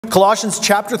Colossians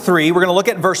chapter 3. We're going to look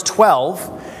at verse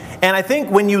 12. And I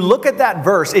think when you look at that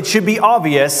verse, it should be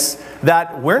obvious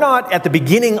that we're not at the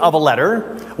beginning of a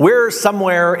letter. We're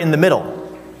somewhere in the middle.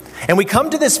 And we come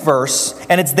to this verse,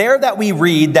 and it's there that we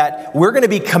read that we're going to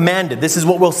be commanded. This is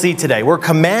what we'll see today. We're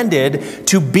commanded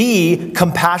to be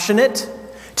compassionate,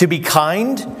 to be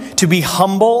kind, to be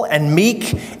humble and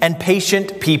meek and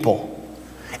patient people.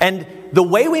 And the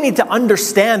way we need to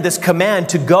understand this command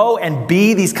to go and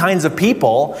be these kinds of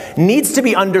people needs to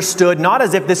be understood not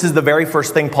as if this is the very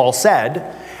first thing Paul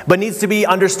said, but needs to be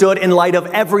understood in light of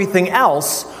everything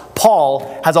else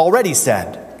Paul has already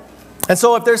said. And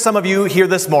so if there's some of you here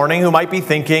this morning who might be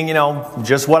thinking,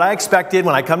 just what I expected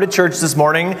when I come to church this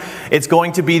morning, it's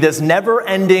going to be this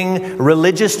never-ending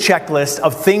religious checklist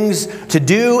of things to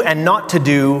do and not to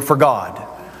do for God.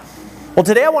 Well,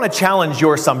 today I want to challenge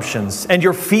your assumptions and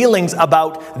your feelings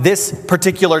about this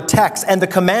particular text and the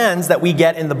commands that we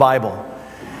get in the Bible.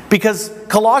 Because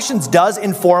Colossians does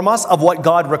inform us of what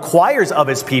God requires of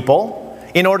His people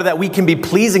in order that we can be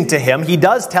pleasing to Him. He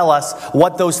does tell us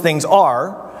what those things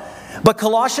are. But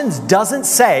Colossians doesn't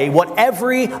say what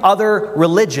every other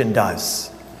religion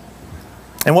does.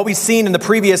 And what we've seen in the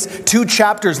previous 2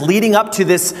 chapters leading up to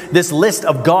this list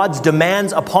of God's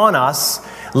demands upon us,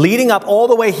 leading up all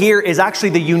the way here, is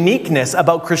actually the uniqueness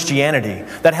about Christianity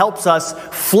that helps us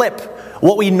flip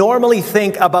what we normally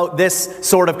think about this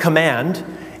sort of command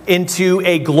into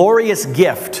a glorious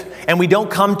gift, and we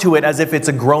don't come to it as if it's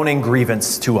a groaning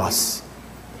grievance to us.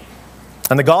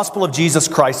 And the gospel of Jesus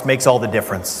Christ makes all the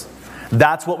difference.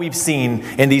 That's what we've seen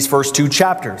in these first 2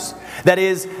 chapters. That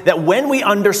is, that when we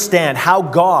understand how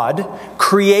God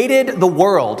created the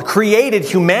world, created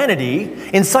humanity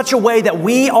in such a way that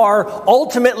we are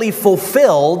ultimately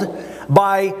fulfilled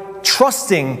by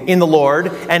trusting in the Lord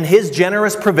and His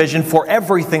generous provision for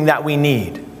everything that we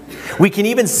need. We can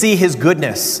even see His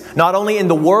goodness, not only in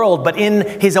the world, but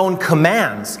in His own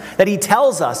commands. That He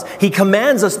tells us, He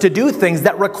commands us to do things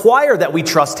that require that we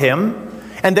trust Him.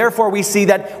 And therefore we see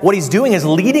that what He's doing is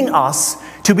leading us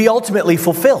to be ultimately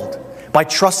fulfilled by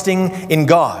trusting in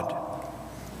God.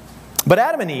 But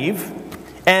Adam and Eve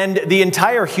and the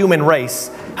entire human race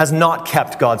has not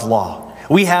kept God's law.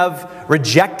 We have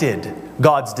rejected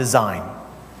God's design,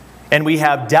 and we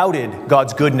have doubted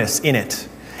God's goodness in it,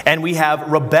 and we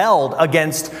have rebelled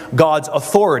against God's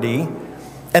authority,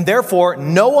 and therefore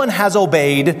no one has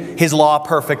obeyed His law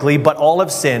perfectly, but all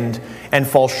have sinned and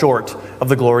fall short of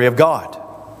the glory of God.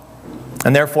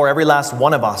 And therefore, every last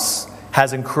one of us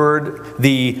has incurred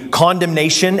the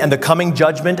condemnation and the coming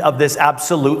judgment of this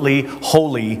absolutely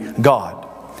holy God.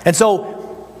 And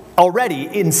so, already,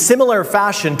 in similar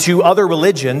fashion to other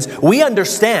religions, we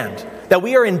understand that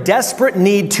we are in desperate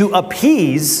need to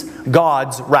appease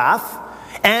God's wrath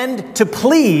and to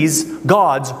please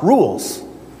God's rules.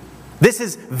 This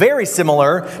is very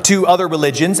similar to other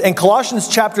religions, and Colossians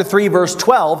chapter 3, verse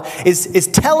 12 is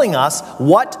telling us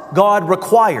what God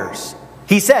requires.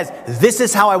 He says, this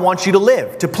is how I want you to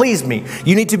live, to please me.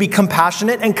 You need to be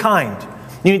compassionate and kind.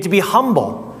 You need to be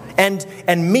humble and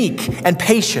meek and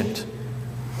patient.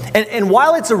 And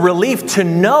while it's a relief to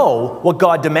know what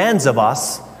God demands of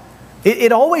us,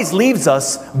 it always leaves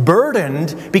us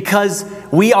burdened because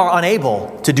we are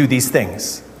unable to do these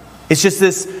things. It's just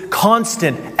this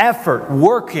constant effort,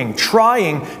 working,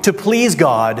 trying to please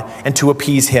God and to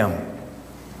appease Him.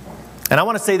 And I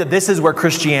want to say that this is where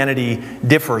Christianity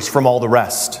differs from all the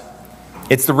rest.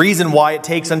 It's the reason why it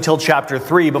takes until chapter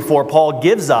 3 before Paul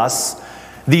gives us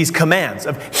these commands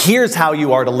of here's how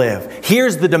you are to live.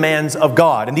 Here's the demands of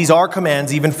God. And these are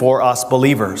commands even for us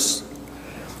believers.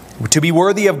 To be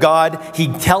worthy of God, He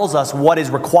tells us what is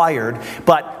required.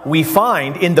 But we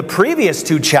find in the previous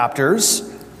 2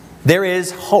 chapters, there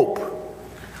is hope.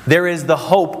 There is the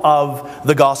hope of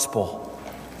the gospel.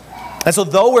 And so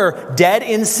though we're dead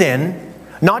in sin,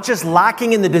 not just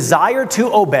lacking in the desire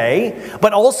to obey,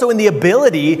 but also in the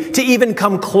ability to even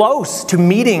come close to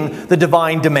meeting the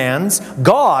divine demands,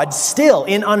 God still,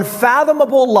 in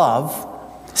unfathomable love,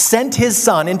 sent His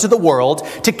Son into the world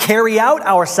to carry out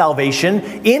our salvation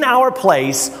in our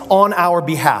place on our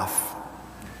behalf.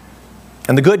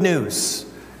 And the good news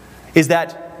is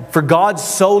that for God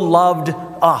so loved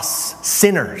us,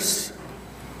 sinners,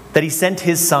 that He sent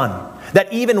His Son.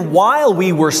 That even while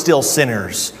we were still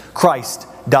sinners, Christ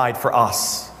died for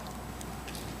us.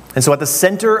 And so at the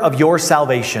center of your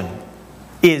salvation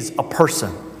is a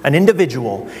person, an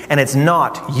individual, and it's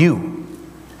not you.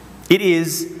 It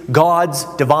is God's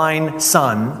divine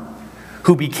Son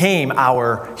who became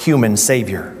our human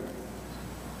Savior.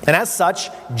 And as such,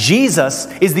 Jesus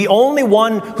is the only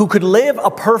one who could live a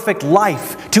perfect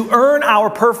life, to earn our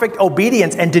perfect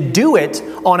obedience and to do it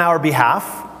on our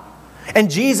behalf. And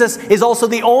Jesus is also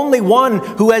the only one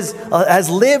who has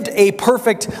lived a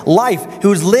perfect life,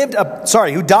 who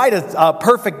died a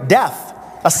perfect death,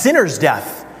 a sinner's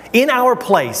death, in our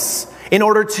place, in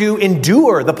order to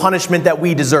endure the punishment that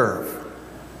we deserve.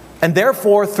 And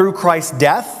therefore, through Christ's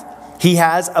death,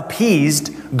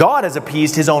 God has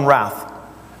appeased his own wrath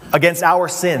against our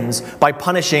sins by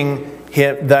punishing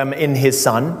them in his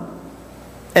Son.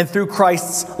 And through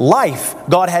Christ's life,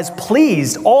 God has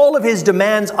pleased all of his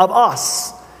demands of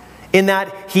us, in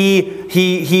that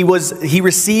he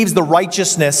receives the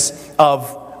righteousness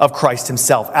of Christ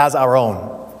himself as our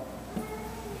own.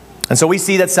 And so we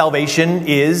see that salvation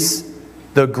is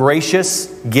the gracious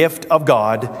gift of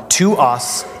God to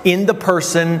us in the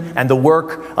person and the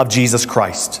work of Jesus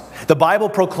Christ. The Bible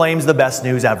proclaims the best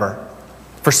news ever.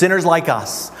 For sinners like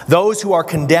us, those who are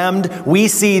condemned, we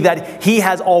see that he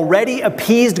has already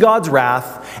appeased God's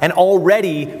wrath and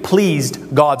already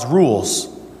pleased God's rules.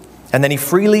 And then he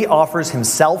freely offers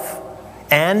himself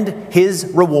and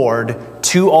his reward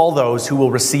to all those who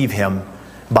will receive him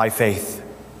by faith.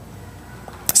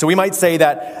 So we might say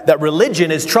that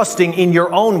religion is trusting in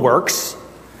your own works,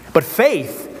 but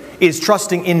faith is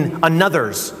trusting in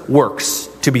another's works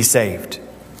to be saved.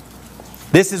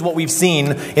 This is what we've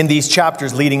seen in these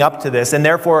chapters leading up to this, and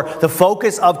therefore the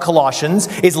focus of Colossians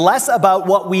is less about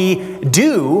what we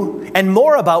do and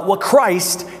more about what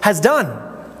Christ has done.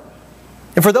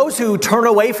 And for those who turn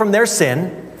away from their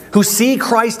sin, who see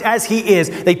Christ as he is,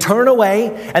 they turn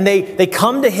away and they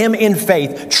come to him in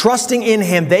faith, trusting in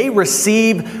him. They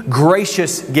receive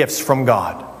gracious gifts from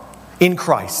God in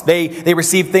Christ. They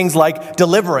receive things like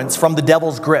deliverance from the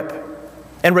devil's grip,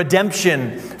 and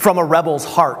redemption from a rebel's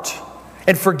heart,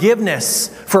 and forgiveness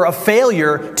for a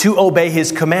failure to obey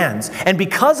his commands. And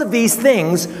because of these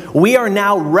things, we are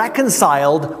now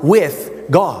reconciled with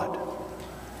God.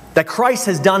 That Christ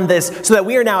has done this so that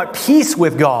we are now at peace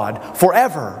with God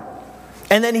forever.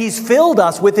 And then he's filled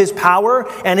us with his power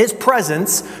and his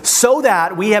presence so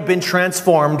that we have been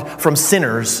transformed from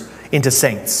sinners into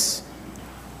saints.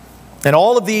 And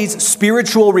all of these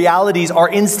spiritual realities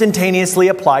are instantaneously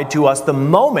applied to us the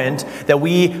moment that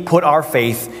we put our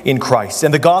faith in Christ.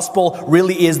 And the gospel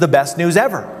really is the best news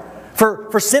ever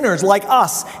for sinners like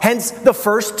us. Hence, the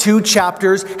first 2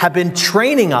 chapters have been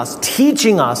training us,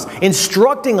 teaching us,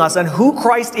 instructing us on who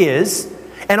Christ is,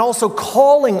 and also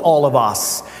calling all of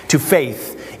us to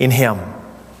faith in him.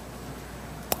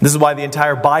 This is why the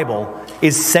entire Bible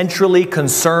is centrally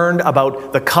concerned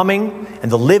about the coming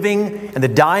and the living and the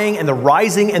dying and the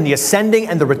rising and the ascending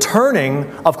and the returning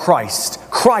of Christ.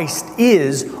 Christ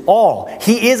is all.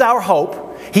 He is our hope.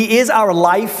 He is our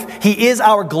life. He is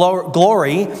our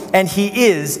glory. And he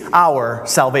is our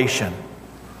salvation.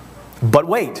 But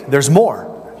wait, there's more.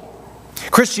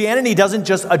 Christianity doesn't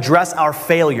just address our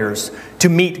failures to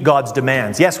meet God's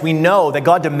demands. Yes, we know that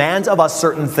God demands of us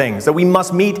certain things, that we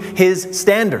must meet his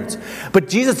standards. But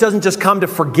Jesus doesn't just come to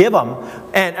forgive them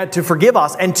and to forgive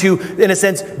us and to, in a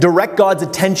sense, direct God's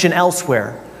attention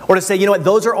elsewhere, or to say, you know what,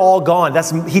 those are all gone.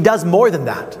 He does more than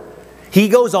that. He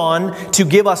goes on to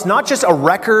give us not just a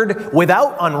record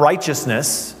without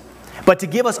unrighteousness, but to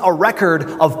give us a record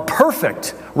of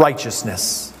perfect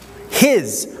righteousness,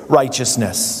 his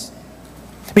righteousness.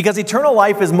 Because eternal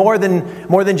life is more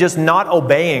than just not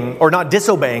obeying or not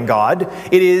disobeying God.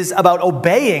 It is about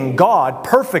obeying God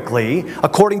perfectly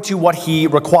according to what he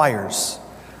requires.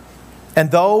 And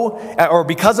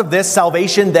because of this,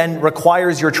 salvation then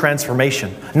requires your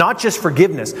transformation. Not just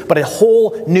forgiveness, but a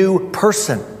whole new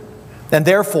person. And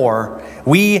therefore,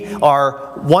 we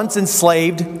are once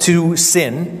enslaved to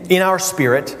sin in our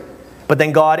spirit, but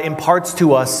then God imparts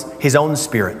to us his own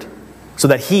spirit, so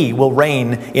that he will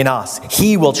reign in us.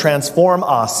 He will transform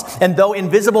us. And though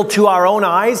invisible to our own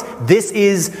eyes, this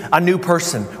is a new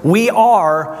person. We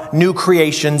are new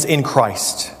creations in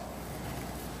Christ.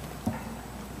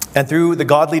 And through the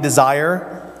godly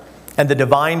desire and the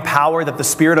divine power that the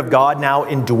Spirit of God now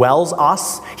indwells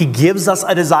us, he gives us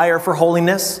a desire for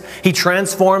holiness. He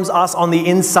transforms us on the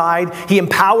inside. He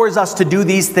empowers us to do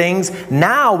these things.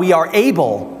 Now we are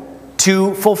able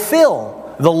to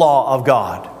fulfill the law of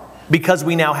God, because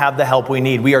we now have the help we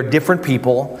need. We are different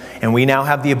people, and we now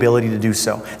have the ability to do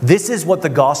so. This is what the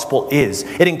gospel is.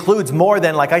 It includes more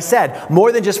than, like I said,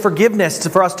 more than just forgiveness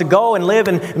for us to go and live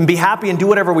and be happy and do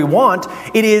whatever we want.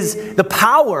 It is the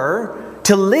power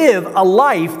to live a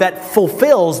life that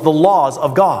fulfills the laws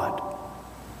of God.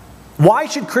 Why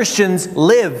should Christians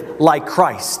live like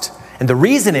Christ? And the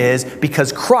reason is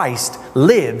because Christ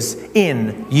lives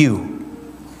in you.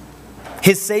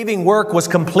 His saving work was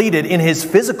completed in his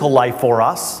physical life for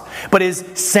us, but his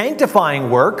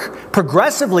sanctifying work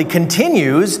progressively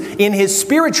continues in his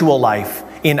spiritual life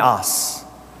in us.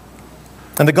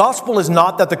 And the gospel is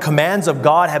not that the commands of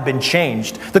God have been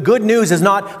changed. The good news is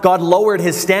not God lowered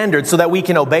his standards so that we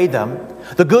can obey them.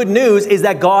 The good news is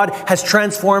that God has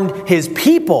transformed his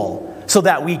people so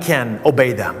that we can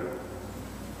obey them.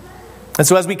 And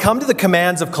so as we come to the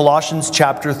commands of Colossians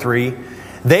chapter 3,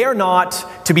 they are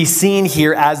not to be seen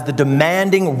here as the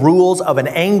demanding rules of an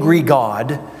angry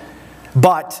God,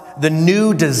 but the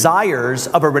new desires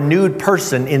of a renewed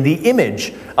person in the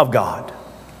image of God.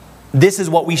 This is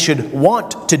what we should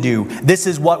want to do. This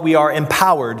is what we are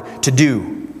empowered to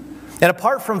do. And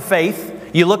apart from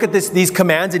faith, you look at these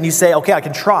commands and you say, okay, I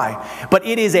can try. But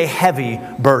it is a heavy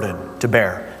burden to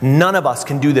bear. None of us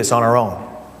can do this on our own.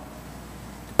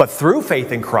 But through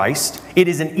faith in Christ, it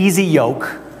is an easy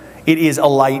yoke. It is a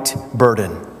light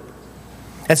burden.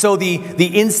 And so the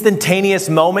instantaneous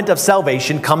moment of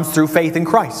salvation comes through faith in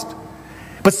Christ.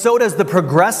 But so does the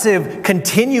progressive,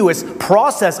 continuous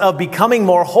process of becoming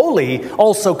more holy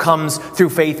also comes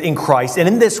through faith in Christ. And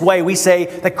in this way, we say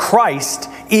that Christ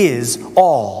is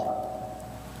all.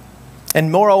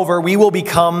 And moreover, we will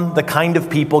become the kind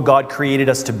of people God created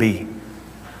us to be.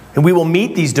 And we will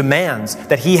meet these demands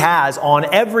that he has on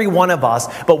every one of us,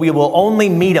 but we will only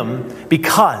meet them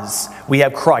because we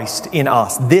have Christ in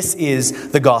us. This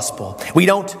is the gospel. We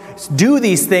don't do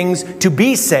these things to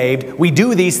be saved. We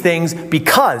do these things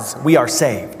because we are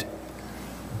saved.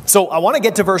 So I want to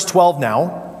get to verse 12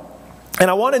 now. And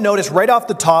I want to notice right off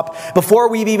the top, before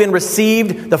we've even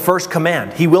received the first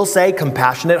command, he will say,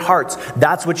 compassionate hearts.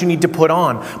 That's what you need to put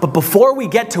on. But before we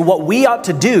get to what we ought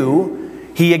to do,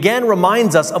 he again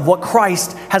reminds us of what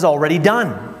Christ has already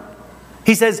done.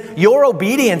 He says, your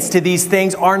obedience to these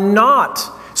things are not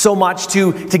so much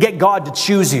to get God to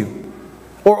choose you,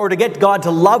 or to get God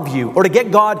to love you, or to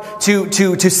get God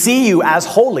to see you as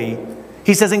holy.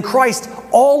 He says, in Christ,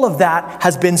 all of that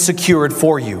has been secured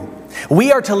for you.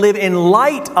 We are to live in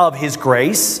light of his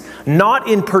grace, not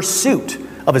in pursuit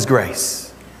of his grace.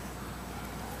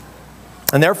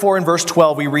 And therefore, in verse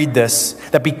 12, we read this,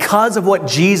 that because of what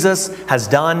Jesus has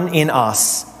done in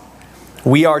us,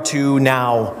 we are to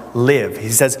now live. He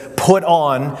says, put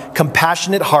on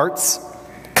compassionate hearts,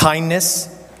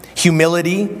 kindness,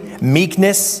 humility,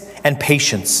 meekness, and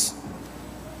patience.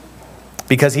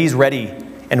 Because he's ready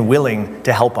and willing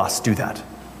to help us do that.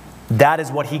 That is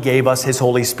what he gave us his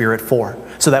Holy Spirit for,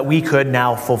 so that we could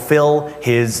now fulfill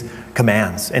his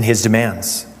commands and his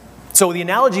demands. So the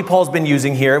analogy Paul's been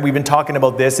using here, we've been talking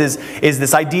about this, is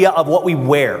this idea of what we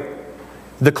wear,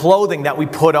 the clothing that we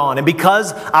put on. And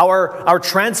because our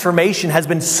transformation has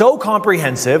been so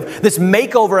comprehensive, this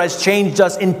makeover has changed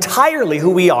us entirely who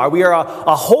we are. We are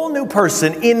a whole new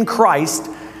person in Christ.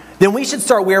 Then we should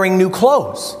start wearing new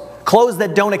clothes. Clothes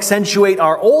that don't accentuate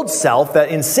our old self that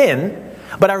in sin,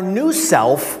 but our new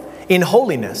self in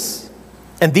holiness.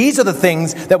 And these are the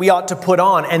things that we ought to put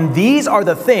on. And these are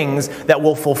the things that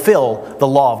will fulfill the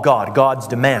law of God, God's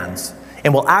demands.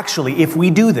 And will actually, if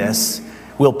we do this,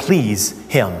 will please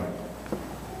him.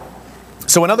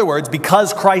 So in other words,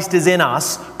 because Christ is in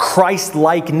us,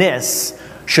 Christ-likeness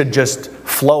should just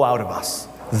flow out of us.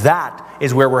 That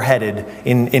is where we're headed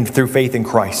in through faith in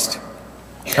Christ.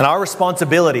 And our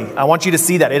responsibility, I want you to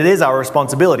see that. It is our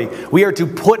responsibility. We are to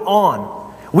put on.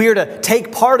 We are to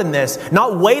take part in this,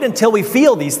 not wait until we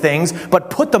feel these things, but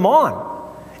put them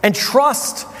on and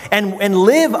trust and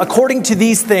live according to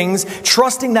these things,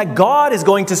 trusting that God is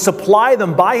going to supply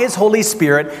them by his Holy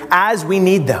Spirit as we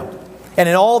need them. And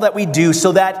in all that we do,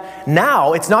 so that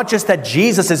now it's not just that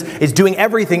Jesus is doing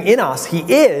everything in us. He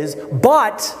is,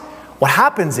 but what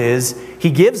happens is he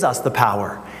gives us the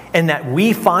power. And that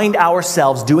we find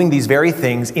ourselves doing these very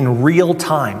things in real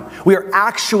time. We are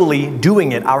actually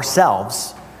doing it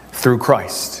ourselves through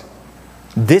Christ.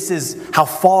 This is how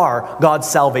far God's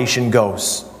salvation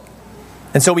goes.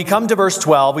 And so we come to verse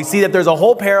 12. We see that there's a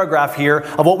whole paragraph here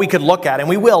of what we could look at, and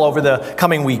we will over the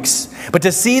coming weeks. But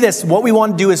to see this, what we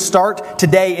want to do is start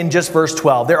today in just verse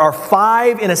 12. There are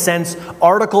 5, in a sense,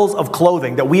 articles of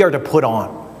clothing that we are to put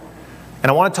on. And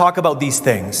I want to talk about these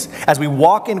things. As we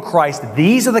walk in Christ,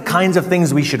 these are the kinds of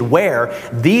things we should wear.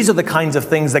 These are the kinds of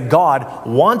things that God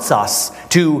wants us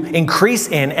to increase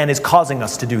in and is causing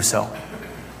us to do so.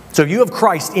 So if you have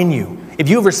Christ in you, if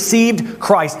you have received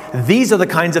Christ, these are the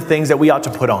kinds of things that we ought to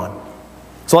put on.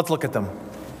 So let's look at them.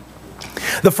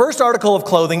 The first article of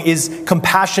clothing is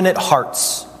compassionate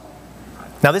hearts.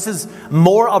 Now this is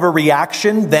more of a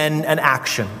reaction than an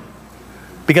action.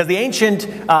 Because the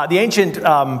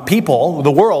ancient people,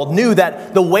 the world, knew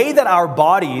that the way that our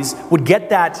bodies would get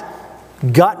that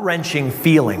gut-wrenching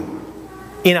feeling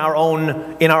in our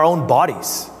own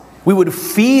bodies. We would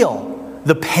feel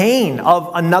the pain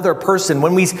of another person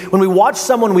when we watch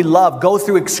someone we love go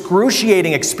through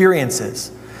excruciating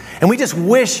experiences. And we just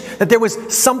wish that there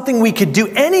was something we could do,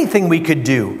 anything we could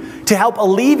do to help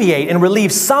alleviate and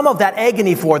relieve some of that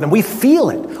agony for them. We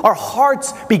feel it. Our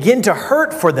hearts begin to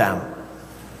hurt for them.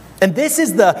 And this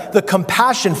is the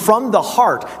compassion from the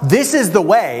heart. This is the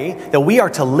way that we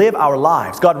are to live our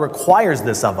lives. God requires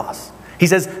this of us. He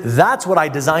says, that's what I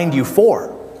designed you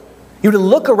for. You're to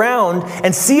look around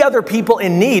and see other people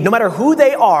in need, no matter who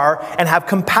they are, and have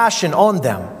compassion on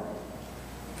them.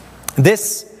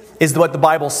 This is what the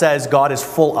Bible says God is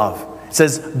full of. It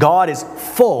says God is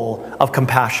full of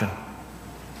compassion.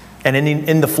 And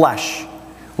in the flesh,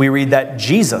 we read that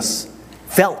Jesus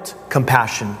felt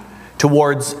compassion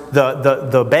towards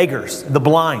the beggars, the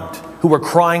blind, who were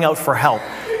crying out for help.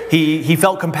 He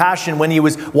felt compassion when he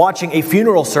was watching a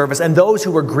funeral service, and those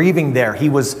who were grieving there, he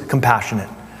was compassionate.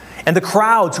 And the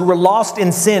crowds who were lost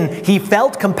in sin, he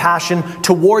felt compassion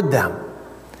toward them.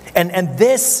 And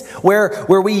this, where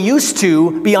we used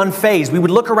to be unfazed, we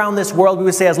would look around this world, we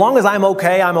would say, as long as I'm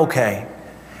okay, I'm okay.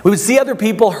 We would see other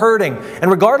people hurting,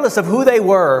 and regardless of who they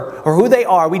were or who they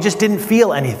are, we just didn't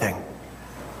feel anything.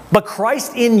 But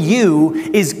Christ in you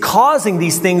is causing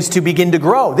these things to begin to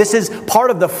grow. This is part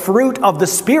of the fruit of the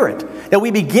Spirit, that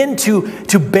we begin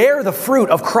to bear the fruit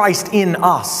of Christ in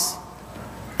us.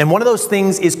 And one of those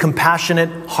things is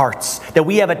compassionate hearts, that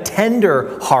we have a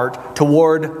tender heart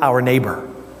toward our neighbor.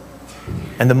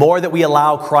 And the more that we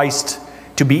allow Christ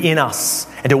to be in us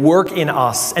and to work in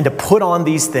us and to put on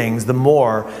these things, the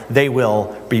more they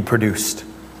will be produced.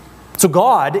 So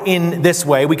God, in this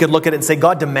way, we could look at it and say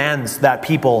God demands that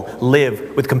people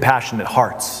live with compassionate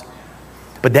hearts.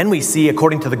 But then we see,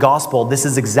 according to the gospel, this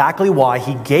is exactly why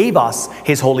he gave us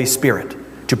his Holy Spirit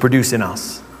to produce in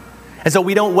us. And so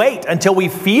we don't wait until we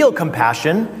feel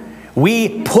compassion,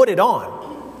 we put it on.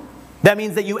 That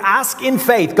means that you ask in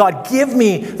faith, God, give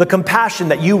me the compassion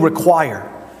that you require.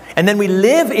 And then we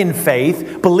live in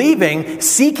faith, believing,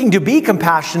 seeking to be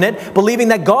compassionate, believing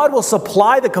that God will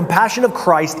supply the compassion of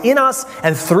Christ in us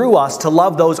and through us to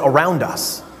love those around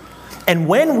us. And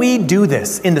when we do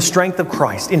this in the strength of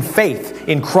Christ, in faith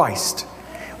in Christ,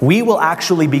 we will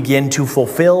actually begin to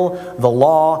fulfill the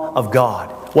law of God.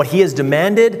 What he has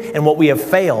demanded and what we have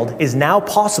failed is now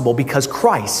possible because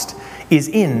Christ is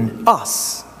in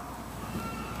us.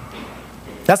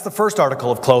 That's the first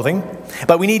article of clothing,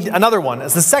 but we need another one. The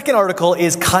second article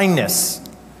is kindness.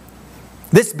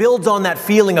 This builds on that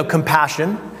feeling of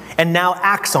compassion and now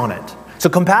acts on it. So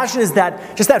compassion is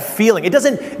just that feeling. It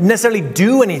doesn't necessarily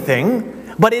do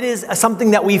anything, but it is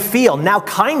something that we feel. Now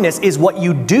kindness is what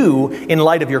you do in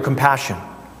light of your compassion.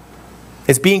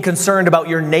 It's being concerned about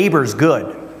your neighbor's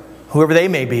good, whoever they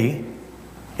may be,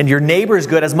 and your neighbor's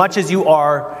good as much as you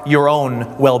are your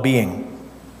own well-being.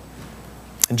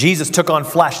 And Jesus took on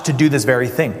flesh to do this very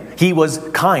thing. He was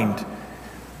kind.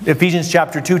 Ephesians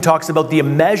chapter 2 talks about the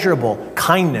immeasurable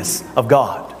kindness of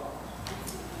God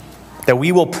that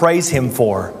we will praise him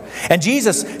for. And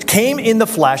Jesus came in the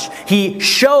flesh. He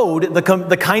showed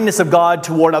the kindness of God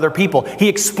toward other people. He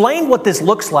explained what this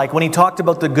looks like when he talked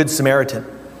about the Good Samaritan.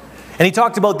 And he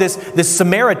talked about this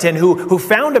Samaritan who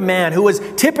found a man who was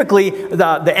typically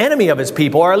the enemy of his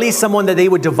people, or at least someone that they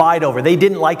would divide over. They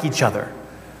didn't like each other.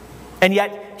 And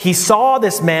yet he saw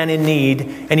this man in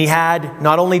need, and he had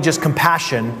not only just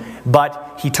compassion,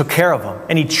 but he took care of him.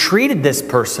 And he treated this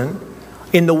person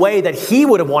in the way that he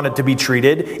would have wanted to be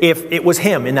treated if it was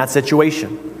him in that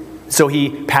situation. So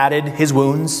he patted his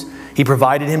wounds, he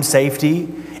provided him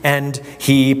safety, and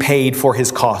he paid for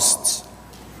his costs.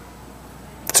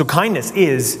 So kindness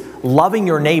is loving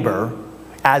your neighbor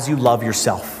as you love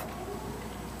yourself.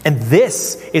 And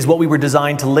this is what we were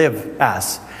designed to live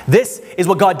as. This is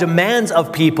what God demands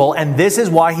of people, and this is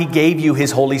why he gave you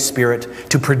his Holy Spirit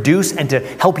to produce and to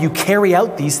help you carry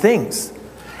out these things.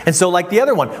 And so like the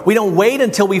other one, we don't wait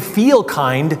until we feel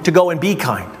kind to go and be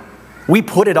kind. We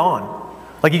put it on.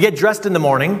 Like you get dressed in the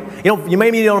morning. You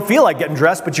maybe don't feel like getting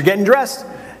dressed, but you're getting dressed.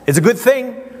 It's a good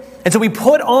thing. And so we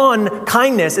put on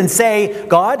kindness and say,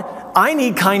 God, I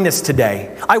need kindness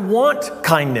today. I want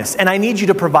kindness, and I need you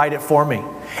to provide it for me.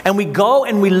 And we go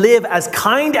and we live as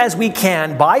kind as we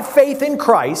can by faith in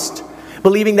Christ,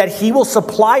 believing that he will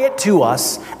supply it to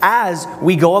us as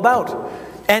we go about.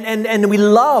 And we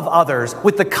love others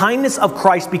with the kindness of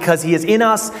Christ because he is in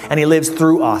us and he lives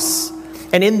through us.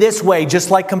 And in this way,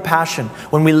 just like compassion,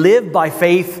 when we live by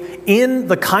faith in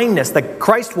the kindness that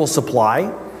Christ will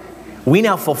supply, we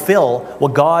now fulfill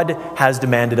what God has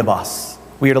demanded of us.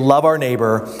 We are to love our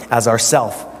neighbor as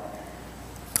ourself.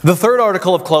 The third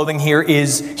article of clothing here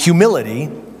is humility,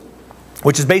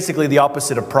 which is basically the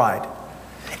opposite of pride.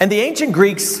 And the ancient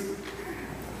Greeks,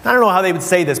 I don't know how they would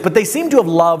say this, but they seem to have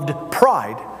loved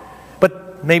pride.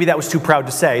 But maybe that was too proud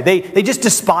to say. They just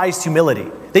despised humility.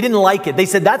 They didn't like it. They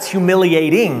said that's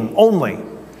humiliating only.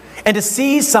 And to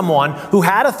see someone who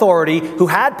had authority, who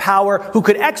had power, who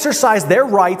could exercise their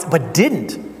rights but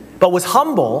didn't, but was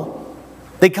humble,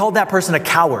 they called that person a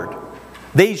coward.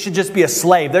 They should just be a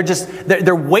slave.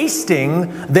 They're wasting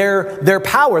their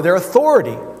power, their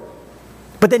authority.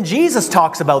 But then Jesus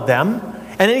talks about them,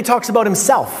 and then he talks about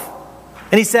himself.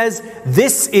 And he says,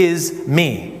 "This is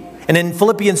me." And in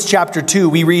Philippians chapter 2,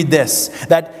 we read this,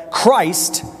 that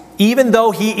Christ, even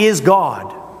though he is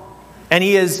God, and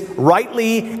he is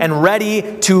rightly and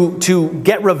ready to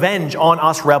get revenge on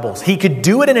us rebels. He could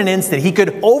do it in an instant. He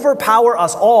could overpower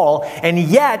us all, and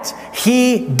yet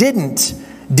he didn't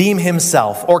deem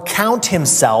himself or count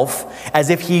himself as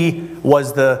if he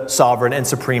was the sovereign and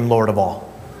supreme Lord of all.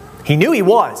 He knew he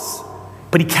was,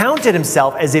 but he counted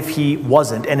himself as if he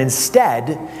wasn't. And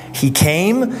instead, he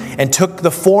came and took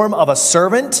the form of a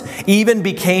servant, even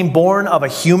became born of a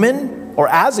human, or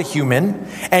as a human,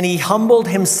 and he humbled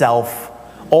himself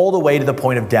all the way to the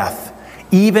point of death,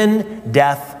 even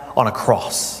death on a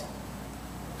cross.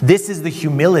 This is the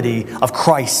humility of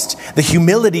Christ, the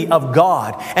humility of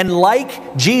God. And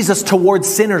like Jesus towards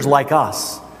sinners like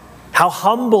us, how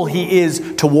humble he is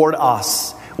toward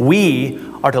us, we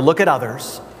are to look at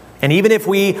others, and even if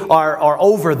we are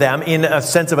over them in a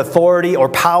sense of authority or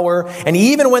power, and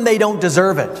even when they don't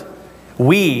deserve it,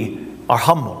 we are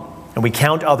humble, and we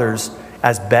count others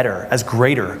as better, as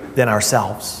greater than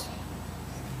ourselves.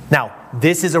 Now,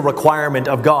 this is a requirement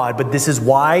of God, but this is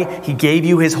why he gave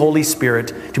you his Holy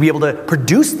Spirit to be able to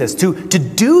produce this, to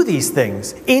do these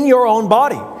things in your own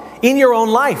body, in your own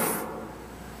life.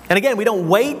 And again, we don't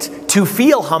wait to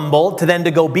feel humble to then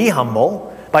to go be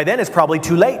humble. By then it's probably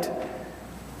too late.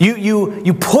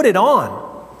 You put it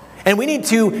on. And we need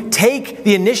to take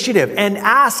the initiative and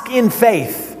ask in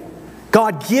faith,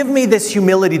 God, give me this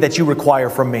humility that you require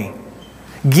from me.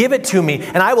 Give it to me,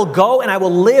 and I will go and I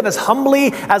will live as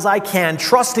humbly as I can,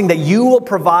 trusting that you will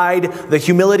provide the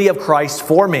humility of Christ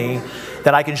for me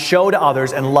that I can show to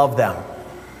others and love them.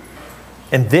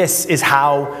 And this is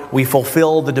how we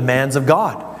fulfill the demands of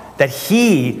God, that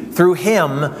he, through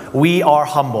him, we are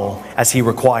humble as he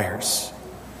requires.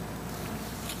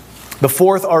 The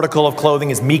fourth article of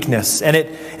clothing is meekness, and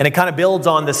it kind of builds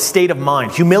on the state of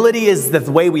mind. Humility is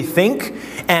the way we think,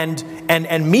 and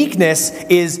meekness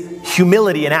is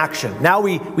humility in action. Now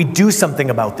we do something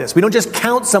about this. We don't just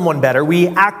count someone better, we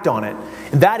act on it.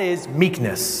 And that is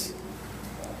meekness.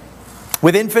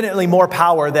 With infinitely more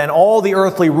power than all the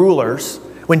earthly rulers,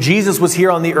 when Jesus was here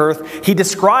on the earth, he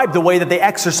described the way that they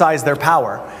exercise their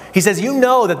power. He says, you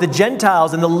know that the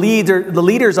Gentiles and the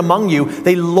leaders among you,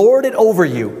 they lord it over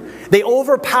you. They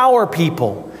overpower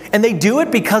people, and they do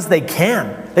it because they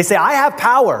can. They say, I have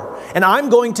power, and I'm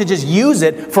going to just use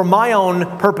it for my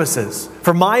own purposes,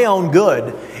 for my own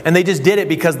good. And they just did it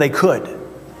because they could.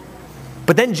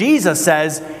 But then Jesus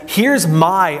says, here's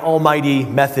my almighty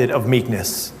method of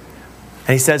meekness.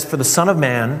 And he says, for the Son of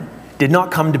Man did not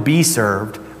come to be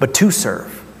served, but to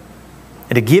serve,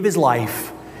 and to give his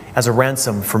life as a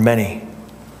ransom for many.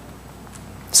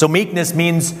 So meekness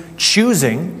means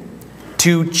choosing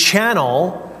to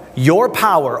channel your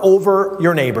power over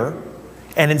your neighbor,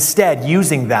 and instead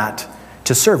using that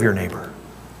to serve your neighbor.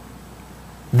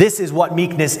 This is what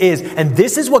meekness is, and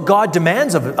this is what God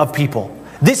demands of people.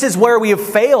 This is where we have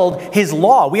failed his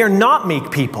law. We are not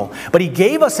meek people, but he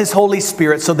gave us his Holy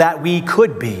Spirit so that we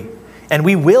could be, and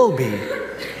we will be.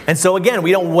 And so again,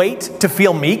 we don't wait to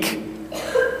feel meek.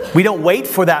 We don't wait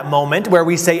for that moment where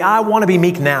we say, I want to be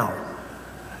meek now.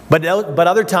 But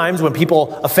other times when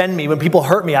people offend me, when people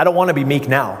hurt me, I don't want to be meek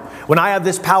now. When I have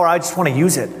this power, I just want to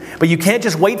use it. But you can't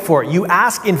just wait for it. You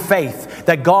ask in faith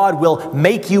that God will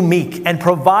make you meek and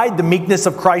provide the meekness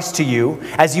of Christ to you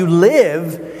as you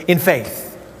live in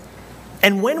faith.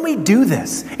 And when we do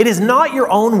this, it is not your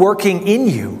own working in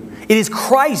you. It is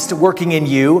Christ working in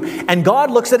you. And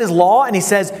God looks at his law and he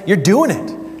says, you're doing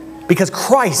it. Because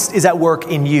Christ is at work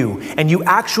in you, and you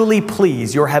actually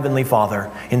please your heavenly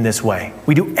Father in this way.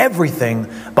 We do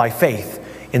everything by faith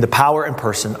in the power and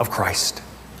person of Christ.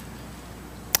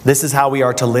 This is how we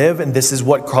are to live, and this is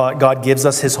what God gives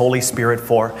us his Holy Spirit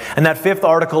for. And that fifth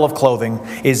article of clothing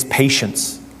is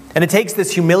patience. And it takes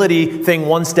this humility thing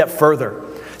one step further.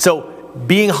 So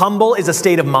being humble is a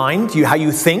state of mind, how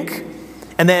you think.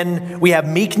 And then we have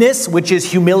meekness, which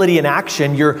is humility in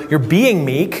action. You're being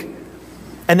meek.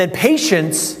 And then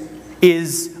patience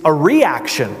is a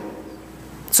reaction.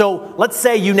 So let's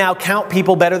say you now count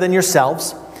people better than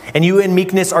yourselves, and you in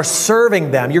meekness are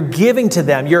serving them. You're giving to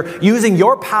them. You're using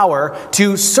your power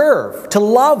to serve, to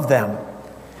love them.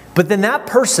 But then that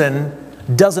person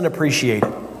doesn't appreciate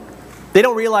it. They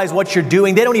don't realize what you're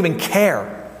doing. They don't even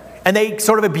care. And they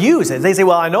sort of abuse it. They say,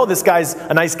 well, I know this guy's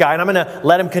a nice guy, and I'm going to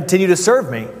let him continue to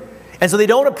serve me. And so they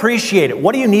don't appreciate it.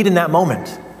 What do you need in that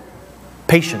moment?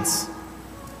 Patience.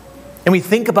 And we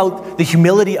think about the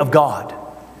humility of God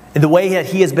and the way that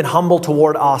He has been humble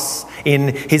toward us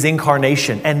in His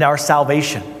incarnation and our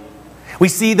salvation. We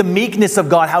see the meekness of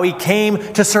God, how He came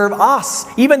to serve us,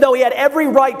 even though He had every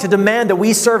right to demand that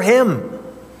we serve Him.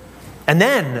 And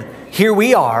then, here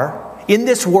we are in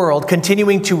this world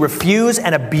continuing to refuse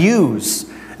and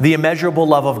abuse the immeasurable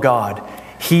love of God.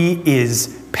 He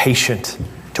is patient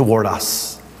toward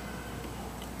us.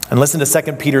 And listen to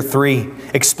 2 Peter 3,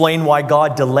 explain why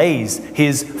God delays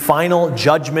His final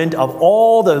judgment of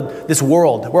all this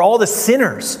world. We're all the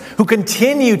sinners who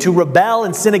continue to rebel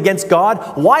and sin against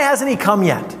God. Why hasn't He come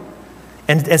yet?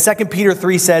 And 2 Peter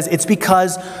 3 says, it's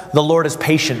because the Lord is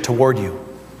patient toward you.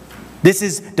 This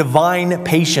is divine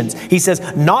patience. He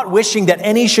says, not wishing that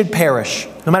any should perish,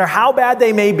 no matter how bad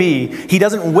they may be. He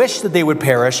doesn't wish that they would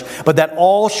perish, but that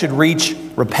all should reach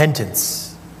repentance.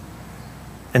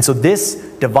 And so this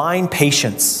divine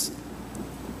patience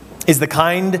is the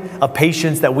kind of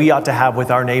patience that we ought to have with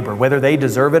our neighbor, whether they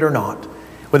deserve it or not.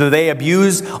 Whether they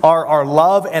abuse our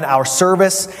love and our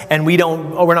service, and we're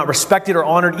not respected or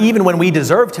honored even when we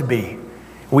deserve to be.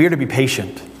 We are to be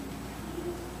patient.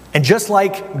 And just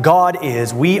like God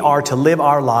is, we are to live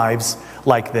our lives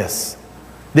like this.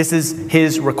 This is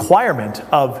His requirement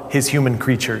of His human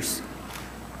creatures.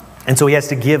 And so He has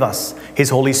to give us His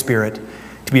Holy Spirit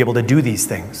to be able to do these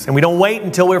things. And we don't wait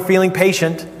until we're feeling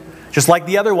patient. Just like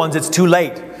the other ones, it's too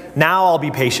late. Now I'll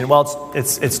be patient. Well,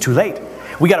 it's too late.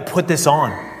 We got to put this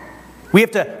on. We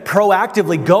have to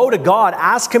proactively go to God,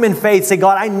 ask Him in faith, say,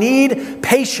 God, I need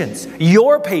patience,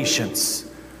 your patience.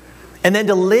 And then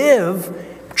to live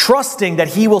trusting that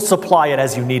He will supply it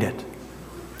as you need it.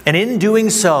 And in doing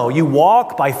so, you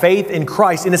walk by faith in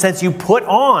Christ. In a sense, you put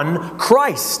on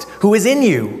Christ who is in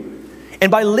you. And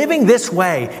by living this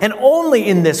way, and only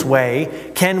in this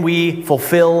way, can we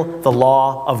fulfill the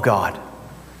law of God.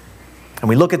 And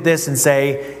we look at this and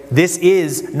say, this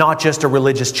is not just a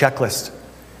religious checklist.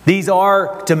 These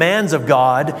are demands of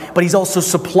God, but He's also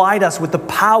supplied us with the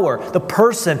power, the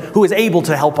person who is able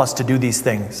to help us to do these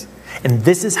things. And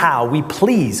this is how we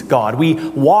please God. We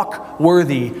walk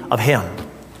worthy of Him.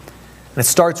 And it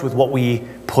starts with what we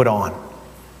put on.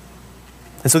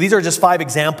 And so these are just 5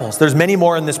 examples. There's many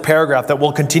more in this paragraph that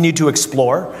we'll continue to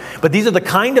explore. But these are the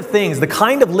kind of things, the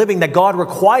kind of living that God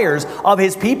requires of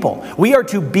His people. We are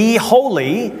to be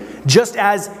holy just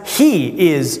as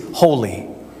He is holy.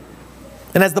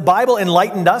 And as the Bible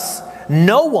enlightened us,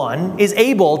 no one is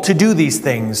able to do these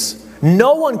things.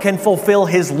 No one can fulfill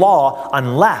His law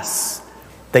unless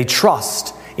they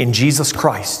trust in Jesus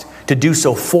Christ to do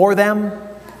so for them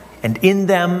and in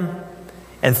them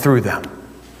and through them.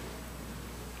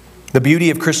 The beauty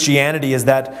of Christianity is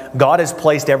that God has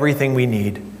placed everything we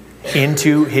need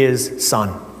into His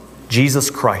Son, Jesus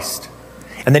Christ.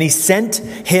 And then He sent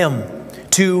Him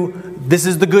to, this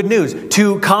is the good news,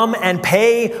 to come and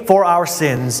pay for our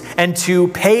sins and to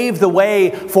pave the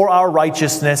way for our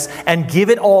righteousness and give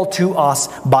it all to us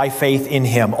by faith in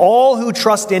Him. All who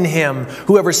trust in Him,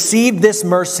 who have received this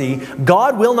mercy,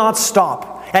 God will not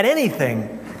stop at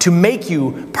anything to make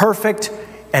you perfect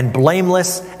and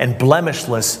blameless and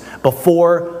blemishless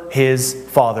before His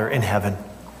Father in heaven.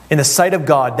 In the sight of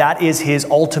God, that is His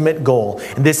ultimate goal.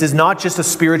 And this is not just a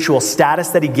spiritual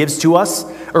status that He gives to us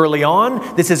early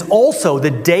on. This is also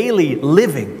the daily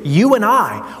living. You and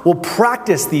I will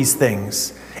practice these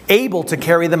things, able to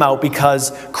carry them out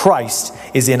because Christ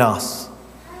is in us.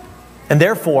 And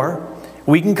therefore,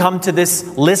 we can come to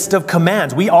this list of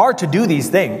commands. We are to do these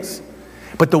things.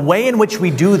 But the way in which we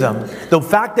do them, the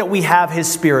fact that we have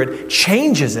His Spirit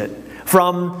changes it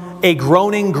from a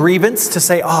groaning grievance to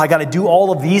say, oh, I got to do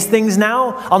all of these things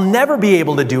now. I'll never be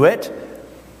able to do it.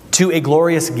 To a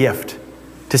glorious gift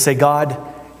to say, God,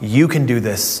 you can do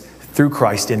this through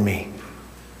Christ in me.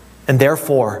 And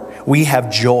therefore, we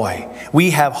have joy.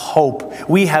 We have hope.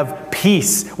 We have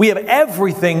peace. We have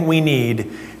everything we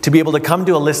need to be able to come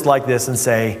to a list like this and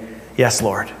say, yes,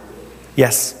 Lord.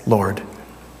 Yes, Lord.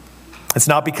 It's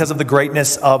not because of the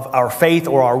greatness of our faith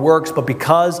or our works, but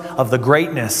because of the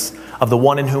greatness of the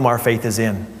one in whom our faith is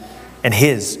in and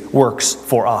His works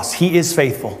for us. He is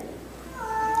faithful.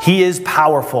 He is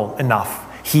powerful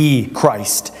enough. He,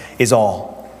 Christ, is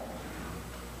all.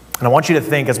 And I want you to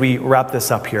think as we wrap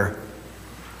this up here,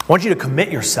 I want you to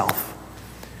commit yourself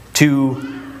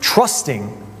to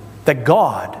trusting that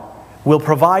God will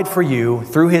provide for you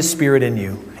through His Spirit in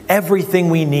you everything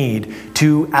we need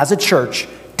to, as a church,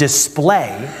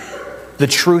 display the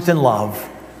truth and love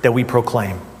that we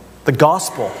proclaim, the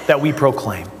gospel that we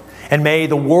proclaim. And may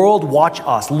the world watch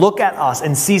us, look at us,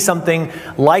 and see something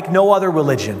like no other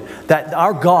religion, that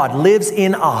our God lives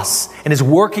in us and is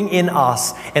working in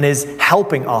us and is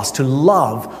helping us to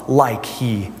love like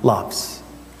He loves.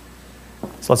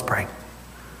 So let's pray.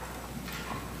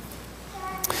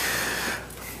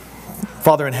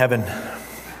 Father in heaven,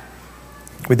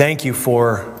 we thank you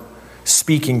for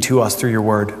speaking to us through your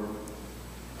word.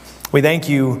 We thank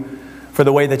you for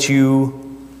the way that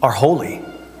you are holy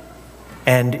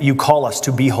and you call us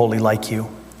to be holy like you.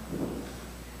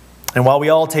 And while we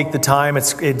all take the time,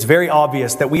 it's very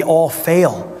obvious that we all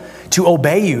fail to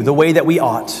obey you the way that we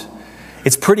ought.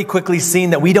 It's pretty quickly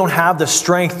seen that we don't have the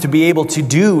strength to be able to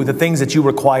do the things that you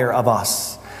require of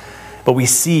us. But we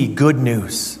see good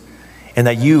news and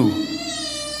that you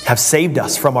have saved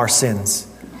us from our sins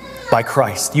by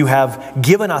Christ. You have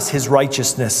given us His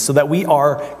righteousness so that we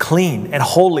are clean and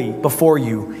holy before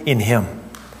you in Him.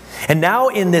 And now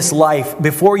in this life,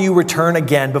 before you return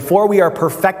again, before we are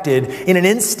perfected in an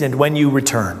instant when you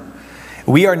return,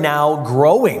 we are now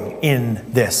growing in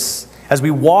this. As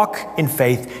we walk in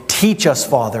faith, teach us,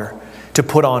 Father, to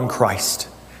put on Christ,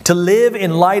 to live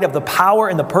in light of the power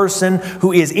and the person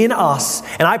who is in us.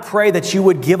 And I pray that you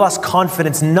would give us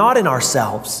confidence not in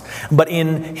ourselves, but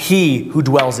in He who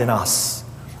dwells in us,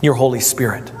 your Holy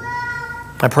Spirit.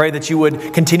 I pray that you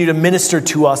would continue to minister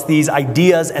to us these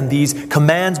ideas and these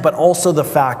commands, but also the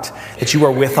fact that you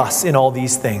are with us in all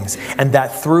these things, and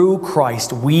that through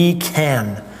Christ we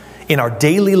can, in our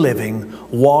daily living,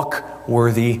 walk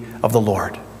worthy of the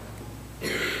Lord.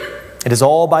 It is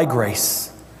all by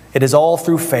grace. It is all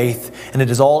through faith, and it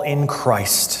is all in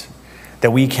Christ that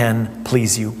we can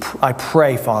please you. I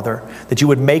pray, Father, that you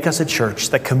would make us a church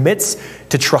that commits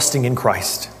to trusting in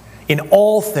Christ in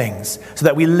all things, so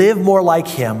that we live more like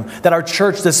Him, that our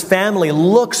church, this family,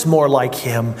 looks more like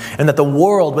Him, and that the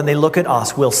world, when they look at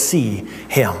us, will see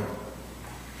Him.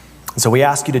 And so we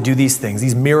ask you to do these things,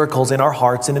 these miracles in our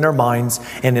hearts and in our minds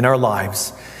and in our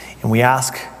lives. And we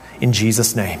ask in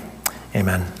Jesus' name,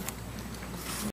 amen.